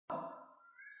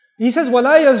He says,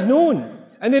 وَلَا يَزْنُونَ.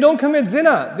 And they don't commit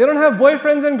zina. They don't have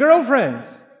boyfriends and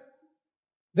girlfriends.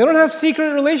 They don't have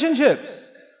secret relationships.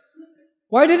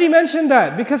 Why did he mention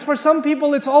that? Because for some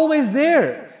people it's always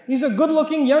there. He's a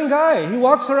good-looking young guy. He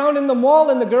walks around in the mall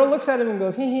and the girl looks at him and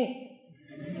goes, hee hee.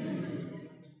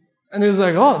 And he's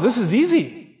like, oh, this is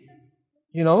easy.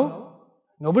 You know,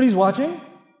 nobody's watching.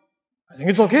 I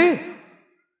think it's okay.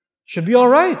 Should be all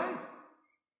right.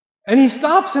 And he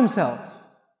stops himself.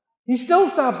 He still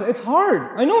stops. It's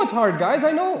hard. I know it's hard, guys.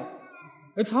 I know.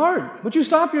 It's hard. But you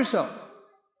stop yourself.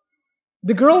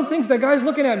 The girl thinks that guy's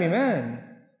looking at me, man.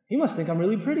 He must think I'm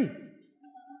really pretty.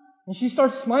 And she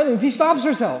starts smiling. She stops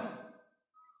herself.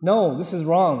 No, this is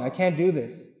wrong. I can't do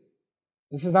this.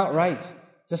 This is not right.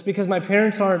 Just because my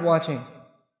parents aren't watching.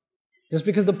 Just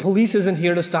because the police isn't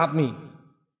here to stop me.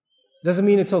 Doesn't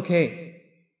mean it's okay.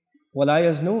 وَلَا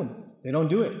يَزْنُونَ. They don't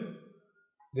do it.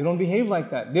 They don't behave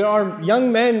like that. There are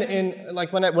young men in,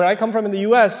 like where I come from in the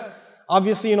US,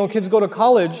 obviously, kids go to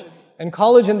college, and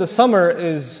college in the summer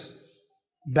is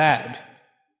bad.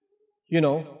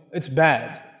 It's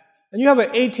bad. And you have an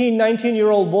 18,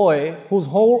 19-year-old boy whose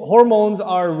hormones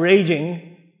are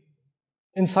raging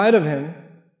inside of him.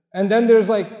 And then there's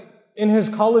in his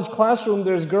college classroom,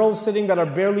 there's girls sitting that are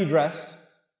barely dressed.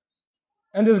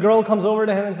 And this girl comes over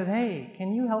to him and says, hey,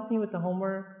 can you help me with the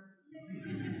homework?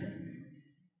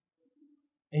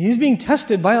 And he's being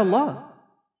tested by Allah.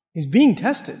 He's being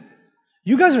tested.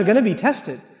 You guys are going to be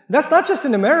tested. That's not just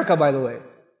in America, by the way.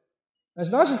 That's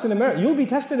not just in America. You'll be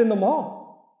tested in the mall.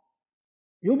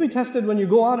 You'll be tested when you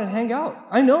go out and hang out.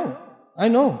 I know.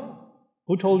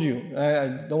 Who told you?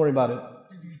 Don't worry about it.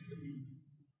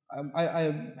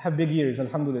 I have big ears,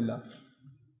 alhamdulillah.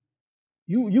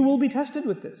 You will be tested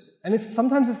with this. And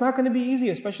sometimes it's not going to be easy,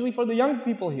 especially for the young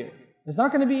people here. It's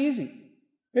not going to be easy.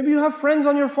 Maybe you have friends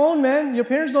on your phone, man. Your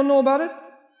parents don't know about it.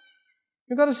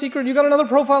 You got a secret. You got another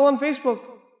profile on Facebook.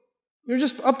 You're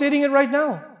just updating it right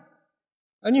now.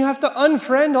 And you have to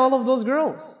unfriend all of those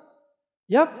girls.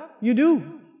 Yep, you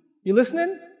do. You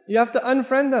listening? You have to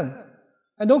unfriend them.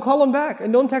 And don't call them back.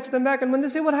 And don't text them back. And when they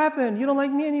say, what happened? You don't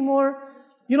like me anymore?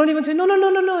 You don't even say, no,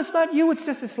 it's not you. It's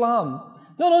just Islam.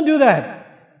 No, don't do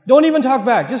that. Don't even talk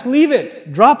back. Just leave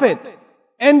it. Drop it.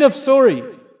 End of story.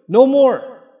 No more.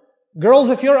 Girls,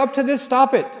 if you're up to this,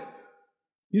 stop it.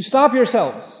 You stop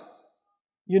yourselves.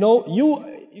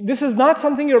 This is not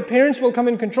something your parents will come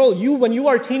and control. When you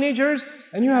are teenagers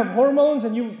and you have hormones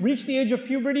and you reach the age of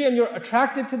puberty and you're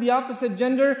attracted to the opposite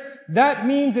gender, that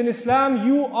means in Islam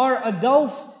you are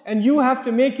adults and you have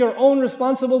to make your own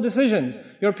responsible decisions.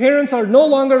 Your parents are no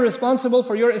longer responsible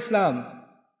for your Islam.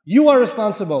 You are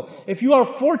responsible. If you are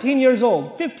 14 years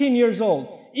old, 15 years old,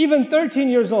 even 13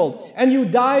 years old, and you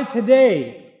die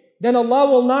today, then Allah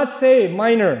will not say,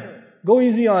 minor, go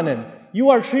easy on him.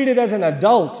 You are treated as an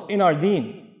adult in our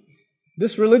deen.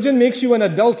 This religion makes you an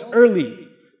adult early.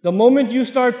 The moment you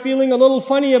start feeling a little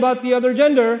funny about the other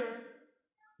gender,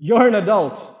 you're an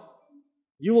adult.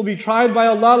 You will be tried by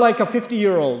Allah like a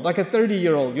 50-year-old, like a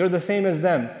 30-year-old. You're the same as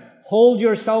them. Hold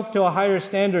yourself to a higher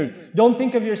standard. Don't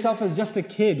think of yourself as just a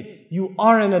kid. You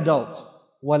are an adult.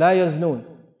 وَلَا يَزْنُونَ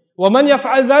وَمَنْ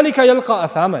يَفْعَلْ ذَلِكَ يَلْقَى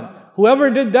أَثَامًا. Whoever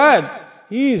did that,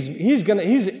 he's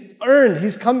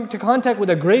come to contact with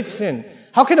a great sin.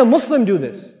 How can a Muslim do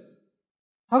this?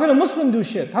 How can a Muslim do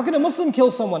shirk? How can a Muslim kill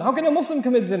someone? How can a Muslim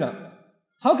commit zina?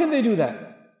 How can they do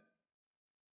that?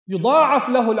 يُضَاعَفْ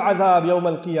لَهُ الْعَذَابِ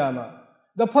يَوْمَ الْقِيَامَةِ.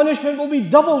 The punishment will be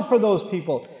doubled for those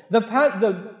people. The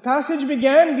passage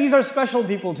began, these are special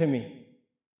people to me.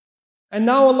 And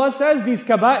now Allah says, these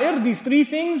kaba'ir, these three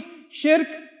things, shirk,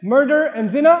 murder and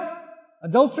zina,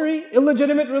 adultery,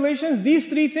 illegitimate relations, these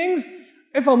three things,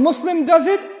 if a Muslim does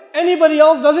it, anybody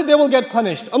else does it, they will get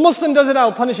punished. A Muslim does it,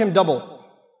 I'll punish him double.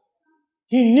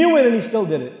 He knew it and he still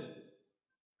did it.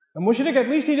 The mushrik, at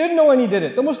least he didn't know and he did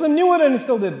it. The Muslim knew it and he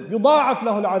still did it. يُضَاعَفْ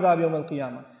لَهُ الْعَذَابِ يَوْمَ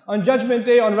الْقِيَامَةِ. On Judgment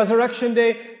Day, on Resurrection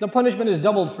Day, the punishment is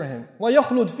doubled for him.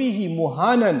 وَيَخْلُدْ فِيهِ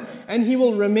مُهَانًا. And he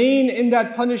will remain in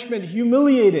that punishment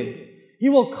humiliated. He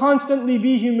will constantly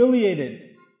be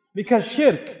humiliated. Because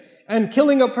shirk and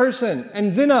killing a person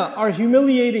and zina are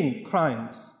humiliating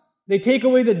crimes. They take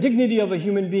away the dignity of a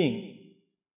human being.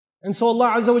 And so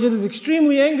Allah Azza wa Jalla is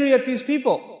extremely angry at these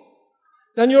people.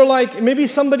 Then you're like, maybe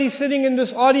somebody sitting in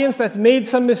this audience that's made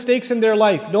some mistakes in their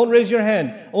life. Don't raise your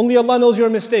hand. Only Allah knows your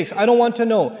mistakes. I don't want to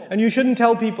know. And you shouldn't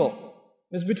tell people.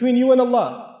 It's between you and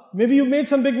Allah. Maybe you've made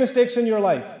some big mistakes in your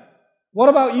life. What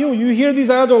about you? You hear these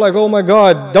ayat, are like, oh my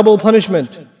God, double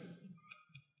punishment.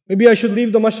 Maybe I should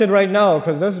leave the masjid right now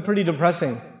because this is pretty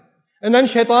depressing. And then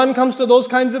shaitan comes to those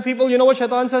kinds of people. You know what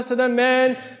shaitan says to them?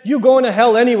 Man, you going to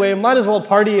hell anyway. Might as well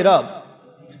party it up.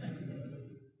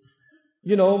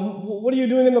 You know, what are you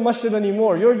doing in the masjid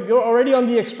anymore? You're already on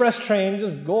the express train.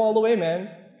 Just go all the way, man.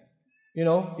 You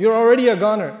know, you're already a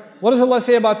goner. What does Allah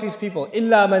say about these people?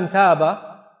 إِلَّا مَنْ تَابَ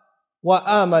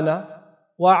وَآمَنَ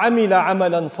وَعَمِلَ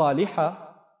عَمَلًا صَالِحًا.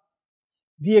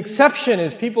 The exception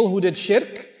is people who did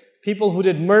shirk, people who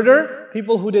did murder,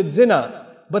 people who did zina.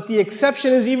 But the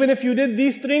exception is even if you did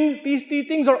these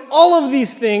things or all of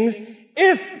these things,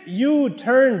 if you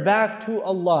turn back to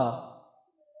Allah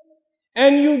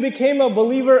and you became a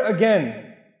believer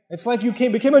again, it's like you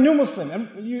became a new Muslim.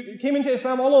 You came into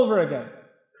Islam all over again.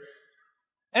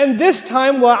 And this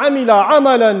time, وَعَمِلَ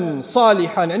عَمَلًا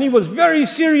صَالِحًا. And he was very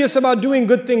serious about doing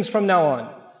good things from now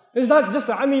on. It's not just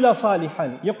عَمِلَ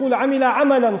صَالِحًا. يقول عَمِلَ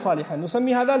عَمَلًا صَالِحًا.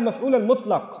 نسمي هذا المفعول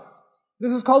المطلق.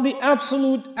 This is called the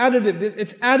absolute additive.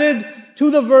 It's added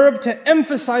to the verb to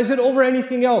emphasize it over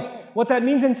anything else. What that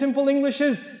means in simple English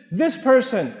is, this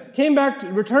person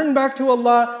returned back to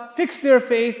Allah, fixed their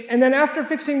faith, and then after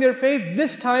fixing their faith,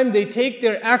 this time they take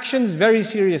their actions very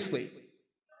seriously.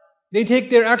 They take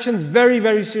their actions very,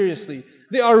 very seriously.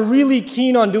 They are really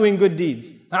keen on doing good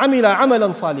deeds. عَمِلَ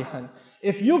عَمَلًا صَالِحًا.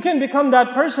 If you can become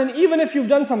that person, even if you've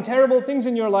done some terrible things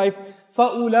in your life,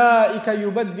 فَأُولَٰئِكَ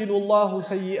يُبَدِّلُ اللَّهُ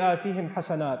سَيِّئَاتِهِمْ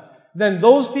حَسَنَاتٍ. Then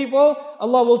those people,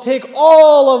 Allah will take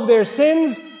all of their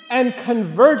sins and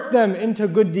convert them into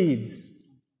good deeds.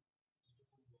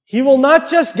 He will not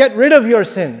just get rid of your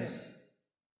sins.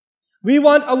 We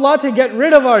want Allah to get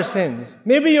rid of our sins.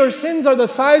 Maybe your sins are the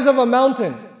size of a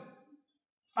mountain.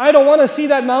 I don't want to see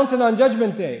that mountain on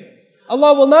Judgment Day.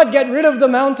 Allah will not get rid of the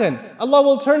mountain. Allah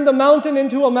will turn the mountain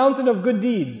into a mountain of good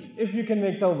deeds if you can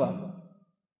make tawbah.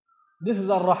 This is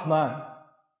Ar-Rahman.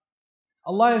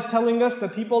 Allah is telling us the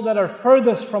people that are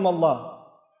furthest from Allah.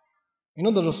 You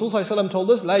know, the Rasul ﷺ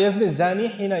told us, لا يزني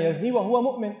الزاني حين يزني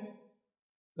وهو مؤمن.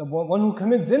 The one who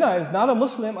commits zina is not a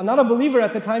Muslim, not a believer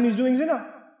at the time he's doing zina.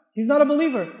 He's not a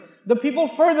believer. The people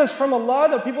furthest from Allah,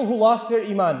 the people who lost their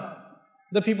iman.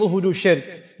 The people who do shirk,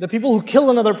 the people who kill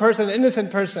another person, an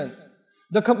innocent person,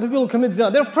 the people who commit zina,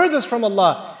 they're furthest from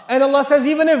Allah. And Allah says,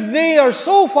 even if they are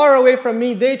so far away from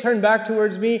me, they turn back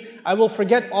towards me, I will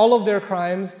forget all of their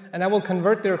crimes and I will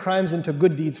convert their crimes into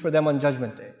good deeds for them on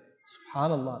Judgment Day.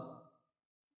 SubhanAllah.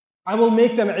 I will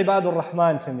make them ibadur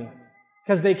Rahman to me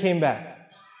because they came back.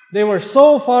 They were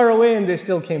so far away and they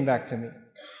still came back to me.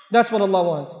 That's what Allah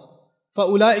wants.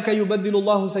 فَأُولَٰئِكَ يُبَدِّلُ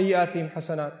اللَّهُ سَيِّئَاتِهِمْ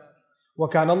حَسَنَاتٍ.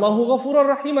 وَكَانَ اللَّهُ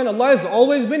غَفُورًا رَحِيمًا. Allah has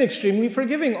always been extremely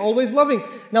forgiving, always loving.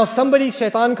 Now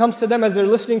shaitan comes to them as they're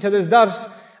listening to this dars,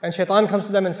 and shaitan comes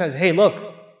to them and says, hey look,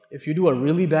 if you do a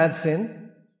really bad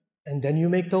sin, and then you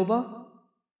make tawbah,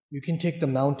 you can take the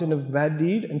mountain of bad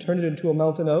deed and turn it into a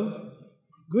mountain of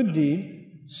good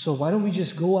deed. So why don't we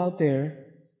just go out there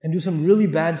and do some really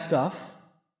bad stuff,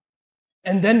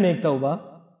 and then make tawbah?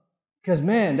 Because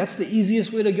man, that's the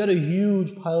easiest way to get a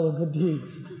huge pile of good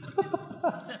deeds.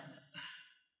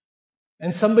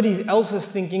 And somebody else is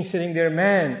thinking, sitting there,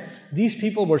 man, these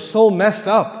people were so messed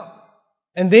up.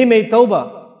 And they made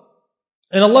tawbah.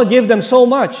 And Allah gave them so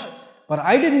much. But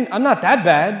I'm not that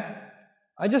bad.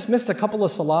 I just missed a couple of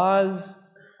salahs.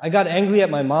 I got angry at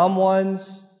my mom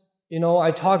once. You know, I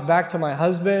talked back to my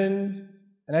husband.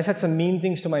 And I said some mean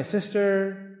things to my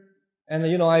sister. And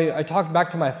you know, I talked back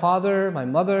to my father, my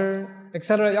mother,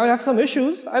 etc. I have some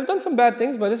issues. I've done some bad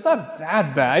things, but it's not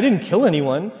that bad. I didn't kill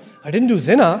anyone. I didn't do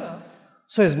zina.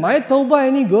 So is my tawbah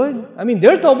any good? I mean,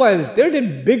 their tawbah is, they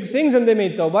did big things and they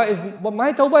made tawbah, but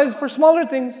my tawbah is for smaller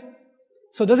things.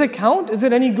 So does it count? Is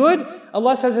it any good?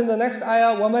 Allah says in the next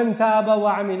ayah, وَمَنْ تَابَ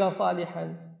وَعَمِلَ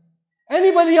صَالِحًا.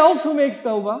 Anybody else who makes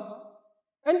tawbah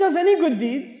and does any good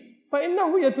deeds,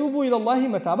 فَإِنَّهُ يَتُوبُ إِلَى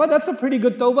اللَّهِ مَتَابًا. That's a pretty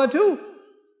good tawbah too.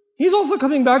 He's also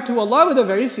coming back to Allah with a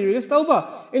very serious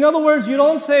tawbah. In other words, you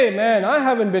don't say, man, I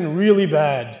haven't been really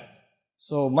bad,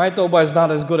 so my tawbah is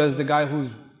not as good as the guy who's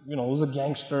a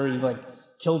gangster, he like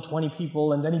killed 20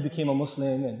 people and then he became a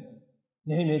Muslim and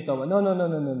then he made tawbah. No.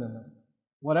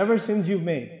 Whatever sins you've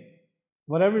made,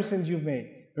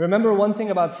 remember one thing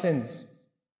about sins.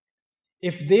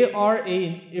 If they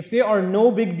are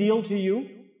no big deal to you,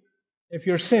 if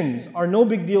your sins are no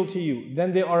big deal to you,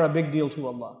 then they are a big deal to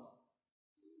Allah.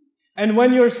 And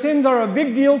when your sins are a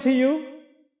big deal to you,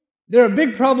 they're a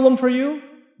big problem for you,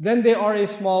 then they are a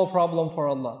small problem for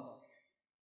Allah.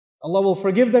 Allah will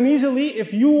forgive them easily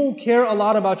if you care a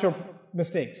lot about your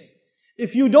mistakes.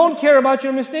 If you don't care about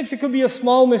your mistakes, it could be a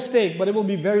small mistake, but it will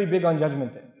be very big on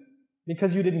Judgment Day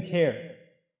because you didn't care.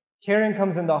 Caring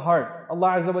comes in the heart.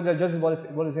 Allah Azza wa Jalla judges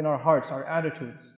what is in our hearts, our attitudes.